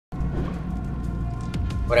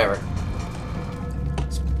Whatever.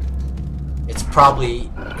 It's probably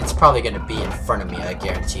gonna be in front of me, I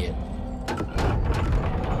guarantee it.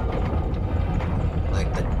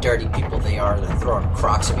 Like the dirty people they are that throwing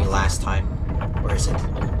crocs at me last time. Where is it?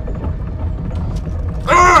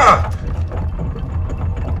 Ah!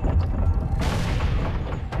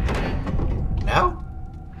 No?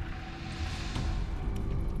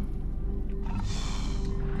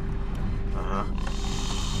 Uh-huh.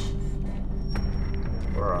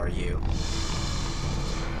 Where are you?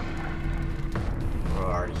 Where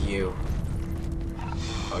are you?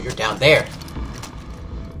 Oh, you're down there.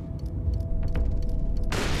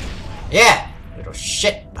 Yeah! Little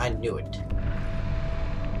shit! I knew it.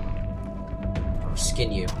 I'll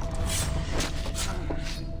skin you.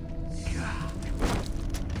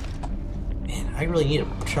 Man, I really need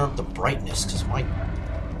to turn up the brightness because my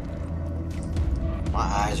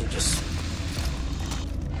eyes are just...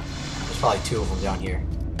 There's probably two of them down here.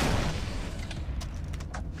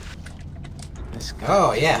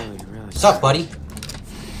 Oh, yeah. What's up, buddy?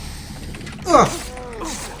 Ugh.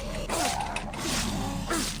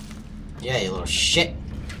 Yeah, you little shit.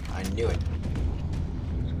 I knew it.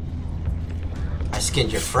 I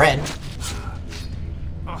skinned your friend.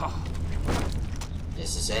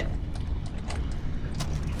 This is it.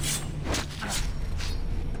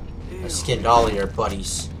 I skinned all of your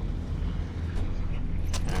buddies.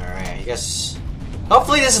 Alright, I guess...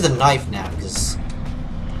 Hopefully this is the knife now, because...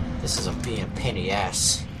 This is being a pain in the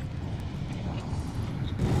ass.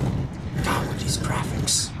 God, with these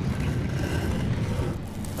graphics.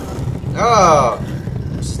 Oh!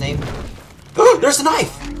 What's his name? Oh, there's the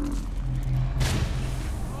knife!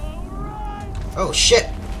 Oh, shit!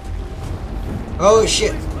 Oh,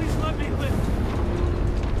 shit!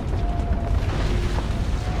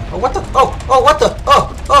 Oh, what the? Oh! Oh, what the?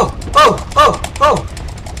 Oh! Oh! Oh! Oh! Oh!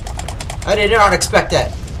 I did not expect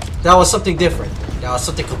that. That was something different. That was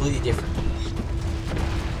something completely different.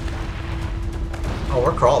 Oh,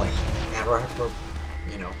 we're crawling. And we're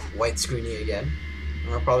you know, white screening again.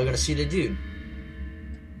 And we're probably gonna see the dude.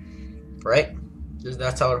 Right?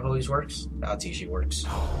 That's how it always works? That's how it usually works.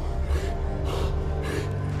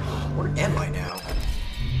 Where am I now?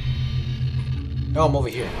 Oh, I'm over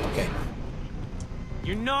here. Okay.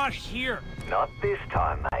 You're not here. Not this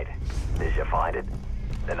time, mate. Did you find it?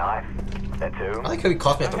 The knife? The tomb? I like how he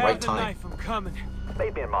caught me at the right time. Knife. I'm coming.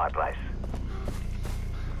 Meet me in my place.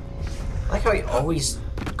 I like how he always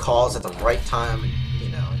calls at the right time. And, you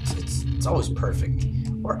know, it's always perfect.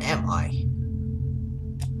 Where am I?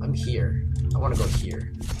 I'm here. I want to go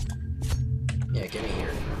here. Yeah, get me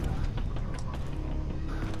here.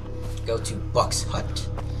 Go to Buck's hut.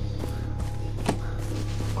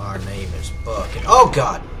 Our name is Buck. And, oh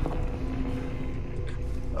God!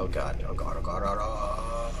 Oh God! Oh God! Oh God! Oh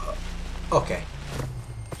God! Okay.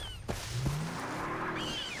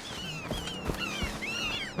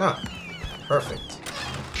 Ah, perfect.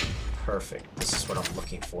 Perfect. This is what I'm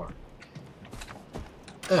looking for.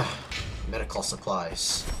 Ugh. Medical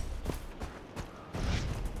supplies.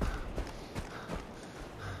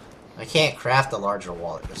 I can't craft a larger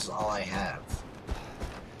wallet. This is all I have.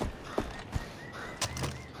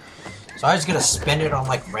 So I was gonna spend it on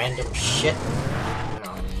like random shit.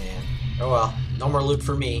 Oh man. Oh well. No more loot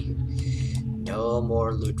for me. No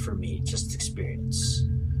more loot for me. Just experience.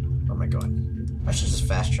 Where am I going? I should just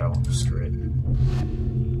fast travel. Screw it.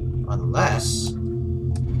 Unless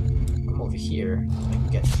I'm over here. I can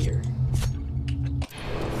get here.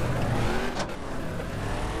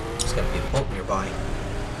 There's gotta be a boat nearby.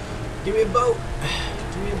 Give me a boat.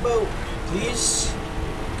 Give me a boat. Please.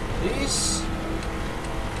 Please.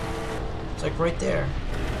 It's like right there.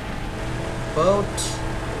 Boat.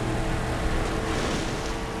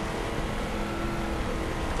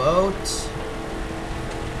 Boat.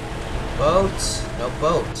 Boat. No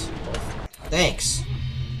boat. Thanks.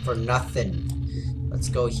 For nothing. Let's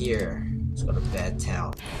go here. Let's go to Bad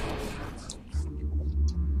Town.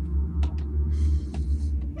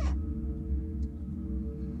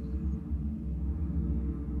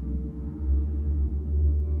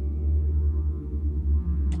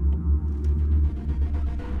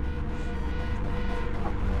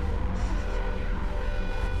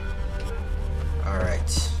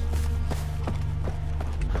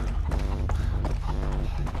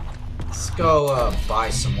 Go buy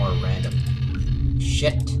some more random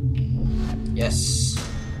shit. Yes.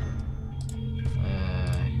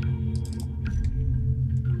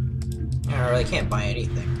 I really can't buy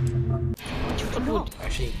anything.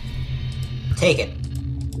 Actually, take it.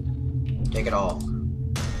 Take it all.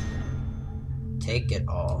 Take it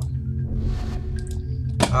all.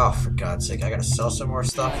 Oh, for God's sake, I gotta sell some more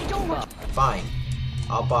stuff? Fine.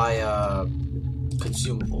 I'll buy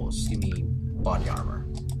consumables. Give me body armor.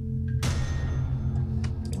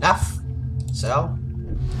 Enough. Sell.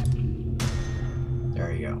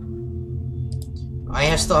 There you go.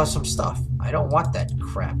 I still have some stuff. I don't want that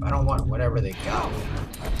crap. I don't want whatever they got.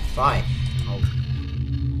 Fine.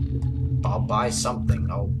 I'll buy something.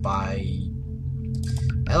 I'll buy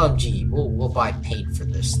LMG. We'll buy paint for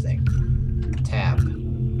this thing. Tab.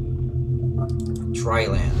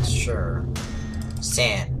 Drylands, sure.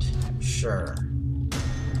 Sand, sure.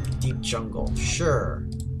 Deep jungle, sure.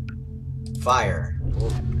 Fire, we'll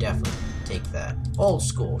definitely take that. Old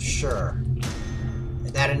school, sure.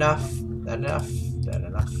 Is that enough? That enough? That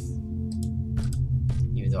enough?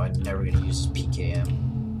 Even though I'm never gonna use PKM.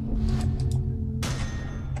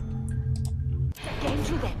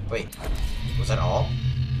 Wait, was that all?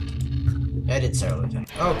 I did say everything.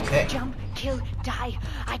 Okay. Jump, kill, die.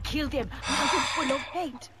 I killed him. Now you're full of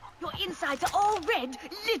paint. Your insides are all red.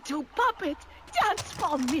 Little puppet. Dance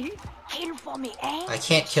for me. Kill for me, eh? I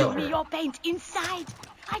can't kill Show her. me your paint inside.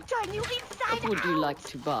 I turn you inside What would you out. like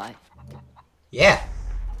to buy? Yeah.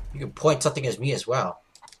 You can point something as me as well.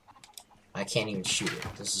 I can't even shoot it.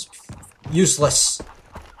 This is useless.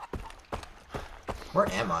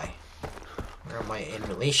 Where am I? Where am I in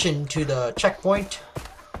relation to the checkpoint?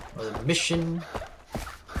 Or the mission?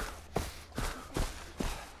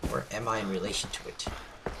 Where am I in relation to it?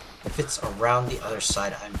 If it's around the other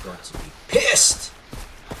side, I'm going to be pissed!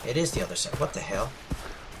 It is the other side. What the hell?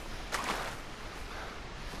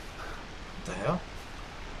 What the hell?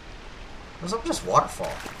 Was that just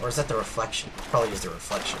waterfall? Or is that the reflection? It probably is the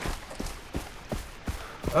reflection.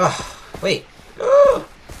 Ugh, wait. Ugh,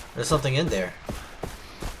 there's something in there.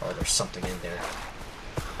 Oh, there's something in there.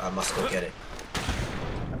 I must go get it.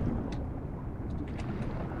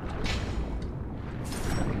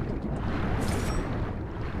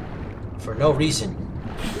 For no reason,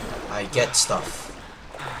 I get stuff.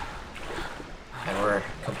 And we're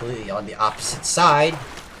completely on the opposite side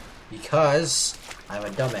because I'm a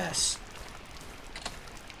dumbass.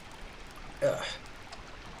 Ugh.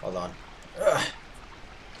 Hold on. Ugh.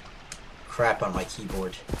 Crap on my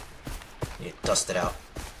keyboard. Need to dust it out.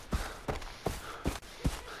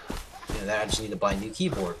 You know, that I just need to buy a new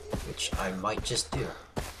keyboard, which I might just do.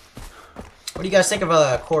 What do you guys think of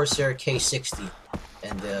a Corsair K60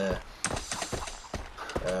 and the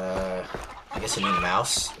I guess a new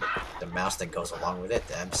mouse, the mouse that goes along with it,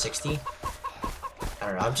 the M60. I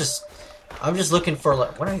don't know. I'm just looking for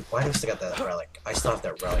like. Why do I still got that relic? I still have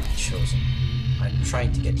that relic chosen. I'm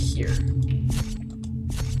trying to get here.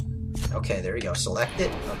 Okay, there we go. Select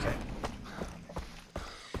it. Okay.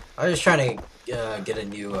 I was just trying to get a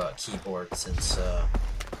new keyboard since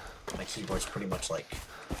my keyboard's pretty much like.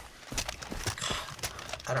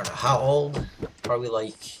 I don't know how old. Probably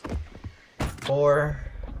like 4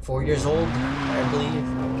 years old, I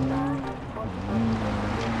believe.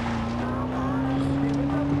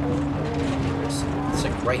 It's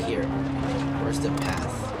like right here. Where's the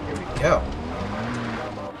path? Here we go.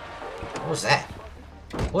 What was that?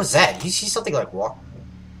 What was that? Did you see something like walk?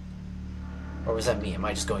 Or was that me? Am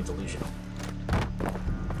I just going delusional? I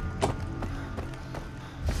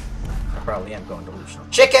probably am going delusional.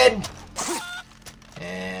 Chicken!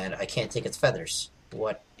 And I can't take its feathers.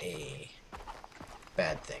 What a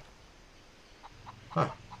bad thing. Huh.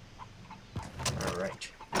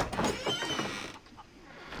 Alright.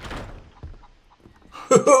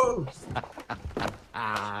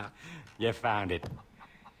 You found it.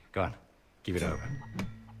 Go on, give it over.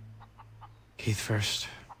 Keith first.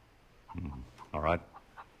 All right.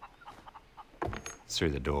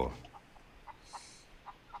 Through the door.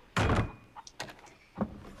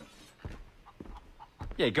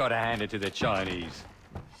 You gotta hand it to the Chinese.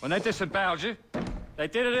 When they disemboweled you, they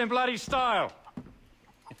did it in bloody style.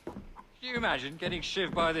 Can you imagine getting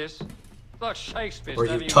shivved by this? It's like Shakespeare. Were you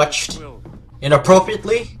standing touched on his will.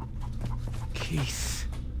 inappropriately? Keith.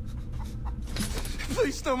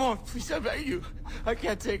 Please, no more. Please, I beg you. I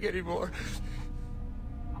can't take any more.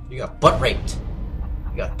 You got butt raped.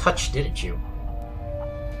 You got touched, didn't you?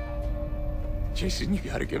 Jason, you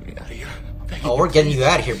gotta get me out of here. Beg Oh, you, we're getting please. you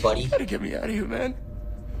out of here, buddy. You gotta get me out of here, man.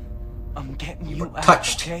 I'm getting You you were out,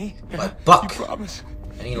 touched okay? by Buck, You promise.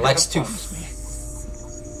 and he You likes gotta to promise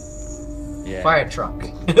me. Yeah. fire truck.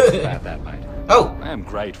 About that, mate. Oh, I am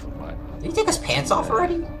grateful, mate. did he take his pants off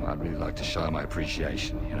already? I'd really like to show my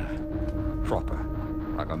appreciation, you know. Proper.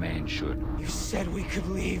 Like a man should. You said we could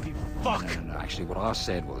leave, you fuck. No. Actually, what I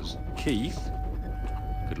said was, Keith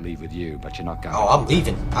could leave with you, but you're not going. Oh, I'm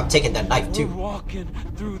leaving. I'm taking that knife We're too. walking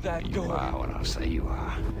through that You door. are what I say you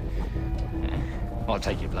are. Yeah. I'll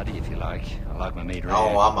take you bloody if you like. I like my meat rare.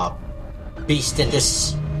 Oh, I'm a beast in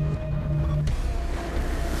this.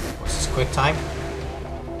 What's this quick time?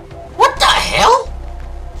 What the hell?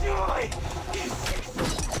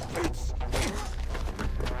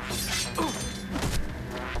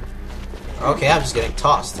 Okay, I'm just getting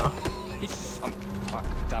tossed, huh? Some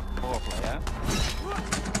fucked up poor player.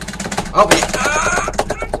 Okay.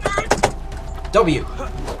 W.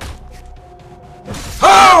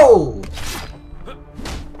 Ho!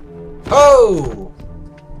 Ho!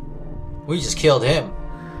 We just killed him.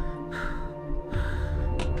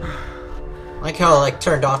 I like how it like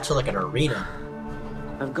turned off to like an arena.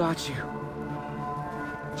 I've got you.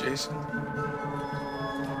 Jason?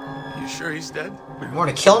 You sure he's dead? You want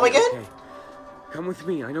to kill him again? Okay. Come with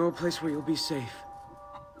me. I know a place where you'll be safe.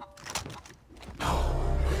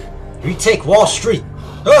 Retake Wall Street.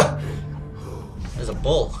 Ah! There's a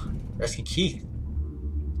bull. Rescue Keith.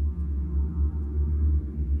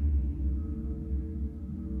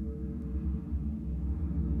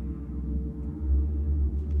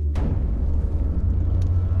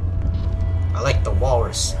 I like the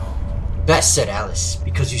walrus. Best, said Alice,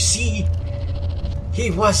 because you see,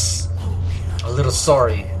 he was a little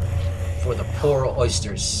sorry for the poor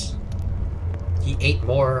oysters. He ate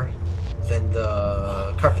more than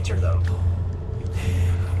the carpenter, though.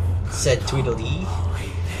 Said Tweedledee.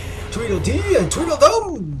 Tweedledee and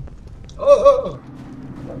Tweedledum! Oh!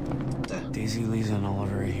 Daisy, Lisa, and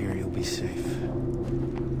Oliver are here. You'll be safe.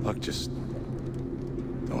 Look, just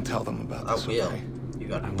don't tell them about I this, will. okay? You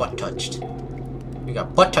got butt touched. You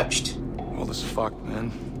got butt touched. All this fuck,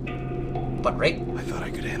 man. Butt rape? I thought I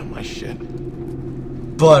could handle my shit.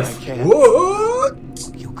 But I can't. what?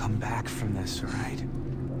 You'll come back from this, alright?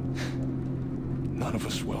 None of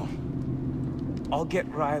us will. I'll get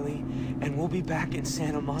Riley, and we'll be back in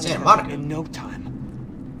Santa Monica in no time.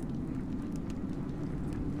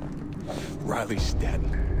 Riley's dead.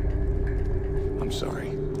 I'm sorry.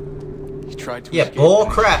 He tried to escape bull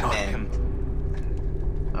and I crap, shot man.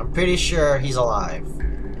 him. I'm pretty sure he's alive.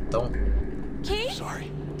 Don't. Keith?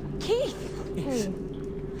 Sorry. Keith?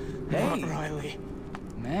 Not Riley.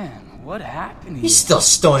 Man, what happened here? He's still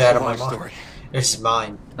stoned out of my Long mind. story. It's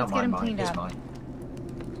mine. Not Let's get him mine. cleaned It's up. mine.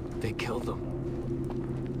 They killed him.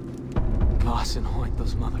 Voss and Hoyt,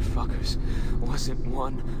 those motherfuckers. Wasn't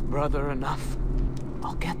one brother enough?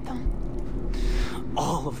 I'll get them.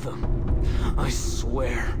 All of them. I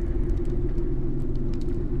swear.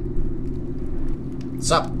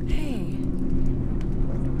 What's up? Hey.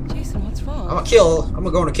 Jason, what's wrong? I'm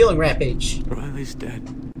gonna go on a killing rampage. Riley's dead.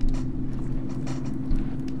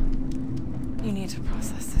 You need to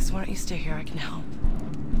process this. Why don't you stay here? I can help.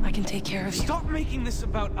 I can take care of you. Stop making this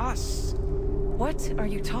about us. What are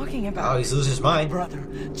you talking about? Oh, he's losing his My mind. brother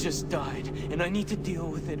just died, and I need to deal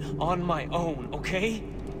with it on my own, okay?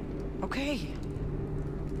 Okay.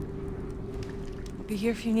 I'll be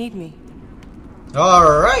here if you need me.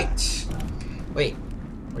 Alright. Wait.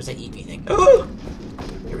 Where's that eat me thing? Oh!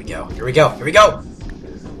 Here we go. Here we go. Here we go.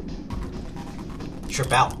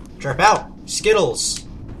 Trip out. Trip out. Skittles.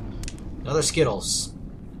 Another Skittles.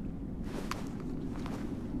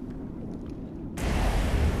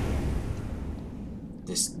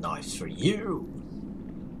 This knife's for you.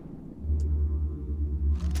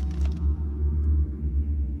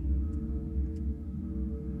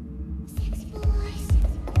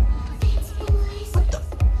 What the?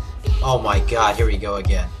 Oh my god, here we go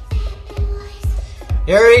again.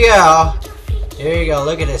 Here we go. Here you go.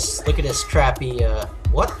 Look at this. Look at this crappy,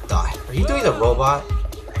 what the? Are you doing the robot?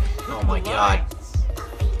 Oh my god.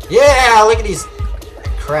 Yeah, look at these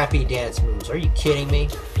crappy dance moves. Are you kidding me?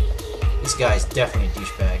 This guy's definitely a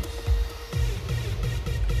douchebag.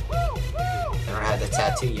 Never had the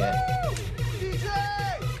tattoo yet.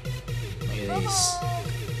 Look at these.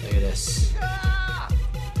 Look at this.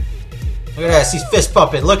 Look at this. He's fist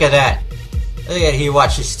pumping. Look at that. Look at he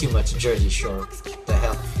watches too much Jersey Shore. What the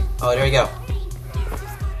hell? Oh, there we go.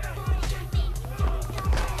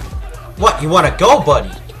 What? You want to go,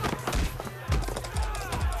 buddy?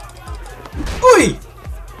 Oi!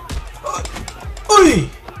 Oi!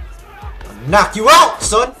 I'll knock you out,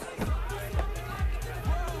 son!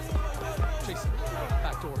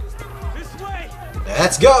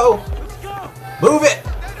 Let's go! Move it!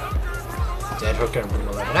 Dead hooker, room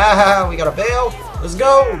 11. Ah, we got a bail. Let's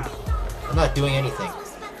go! I'm not doing anything.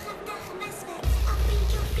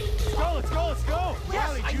 Let's go!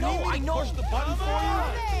 Riley, do you need me to push the button for you?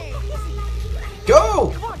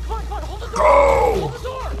 Go! Come on, hold the door! Go! Hold the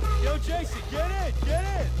door! Yo, Jason, get in!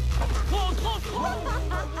 Close!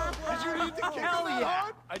 Did you eat the cake? Hell yeah!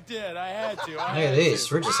 I did, I had to. Look at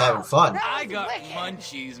this, we're just having fun. I got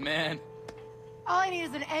munchies, man. All I need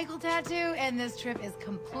is an ankle tattoo, and this trip is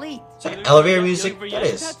complete. Is that elevator music? That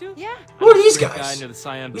is. Yeah. Who are these Guy guys? near the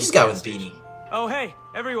Cyan Who's this Beach guy with gas a beanie? station. Oh, hey,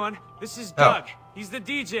 everyone. This is Oh. Doug. He's the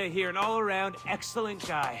DJ here, an all-around excellent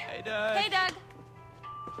guy. Hey, Doug. Hey, Doug.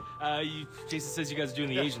 Jason says you guys are doing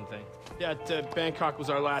the Asian thing. Yeah, Bangkok was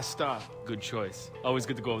our last stop. Good choice. Always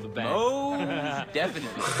good to go with a bang. Oh,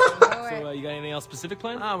 definitely. So, you got anything else specific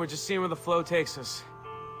planned? Ah, we're just seeing where the flow takes us.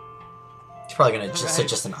 He's probably gonna just say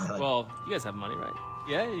just an island. Well, you guys have money, right?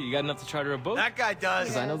 Yeah, you got enough to charter a boat? That guy does.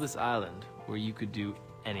 Because I know this island where you could do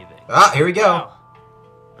anything. Ah, here we go. Wow.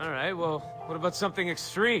 All right, well, what about something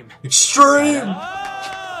extreme? Extreme.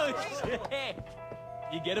 Oh, shit!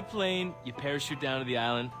 You get a plane, you parachute down to the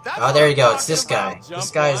island. Oh, there you go. It's this guy.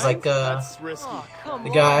 This guy is like That's risky. the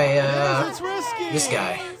guy. It's risky. This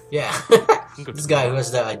guy. Yeah. This guy who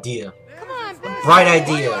has the idea, Come on, the bright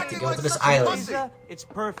idea to go to this island. Lisa, it's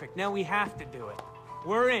perfect. Now we have to do it.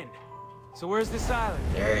 We're in. So where's this island?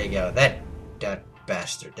 There you go. That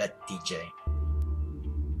bastard. That DJ.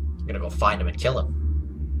 I'm gonna go find him and kill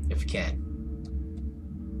him if we can.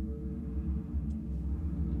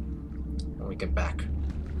 When we get back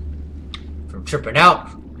from tripping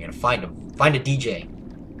out, we're gonna find him. Find a DJ.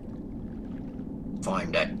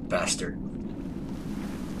 Find that bastard.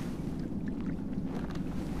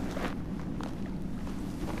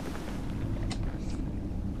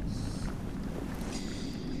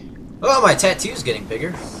 Oh, my tattoo's getting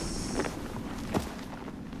bigger.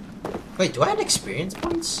 Wait, do I have experience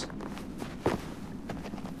points?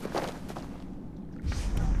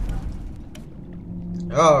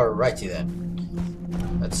 Alrighty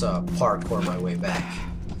then. Let's parkour my way back.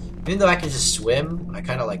 Even though I can just swim, I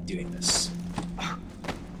kind of like doing this.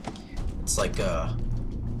 It's like a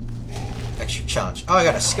extra challenge. Oh, I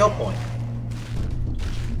got a skill point.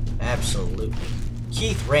 Absolutely.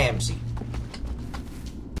 Keith Ramsey.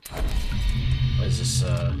 What is this?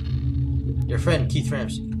 Your friend Keith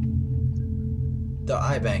Ramsey, the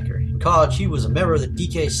iBanker. In college, he was a member of the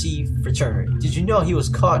DKC fraternity. Did you know he was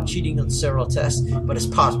caught cheating on several tests, but his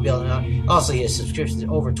pops bailed him out? Also, he has subscriptions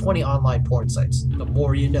to over 20 online porn sites. The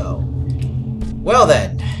more you know. Well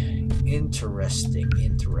then, interesting.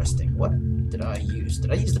 What did I use?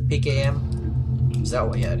 Did I use the PKM? Is that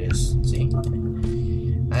what? Yeah, it is. See,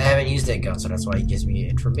 I haven't used that gun, so that's why he gives me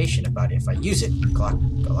information about it. If I use it,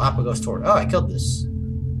 Galapagos Tortoise. Oh, I killed this.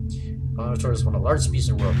 Galapagos Tortoise is one of the largest species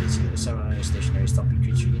in the world. It's either a semi stationary stumpy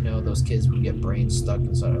creature. You know, those kids would get brains stuck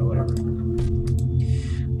inside or whatever.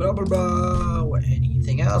 Blah blah blah. What?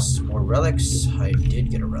 Anything else? More relics? I did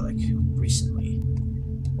get a relic recently.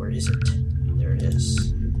 Where is it? There it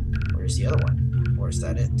is. Where's the other one? Or is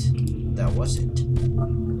that it? That was it.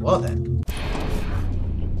 Well then.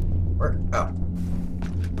 Where? Oh.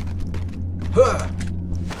 Huh.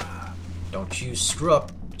 Don't you screw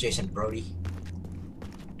up, Jason Brody.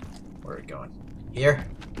 Where are we going? Here?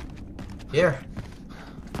 Here?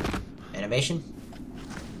 Animation?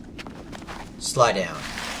 Slide down.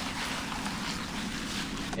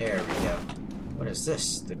 There we go. What is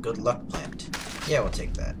this? The good luck plant. Yeah, we'll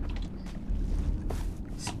take that.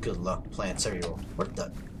 It's good luck plants everywhere. What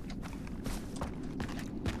the?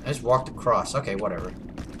 I just walked across. Okay, whatever.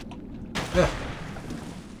 Ugh.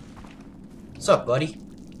 What's up, buddy?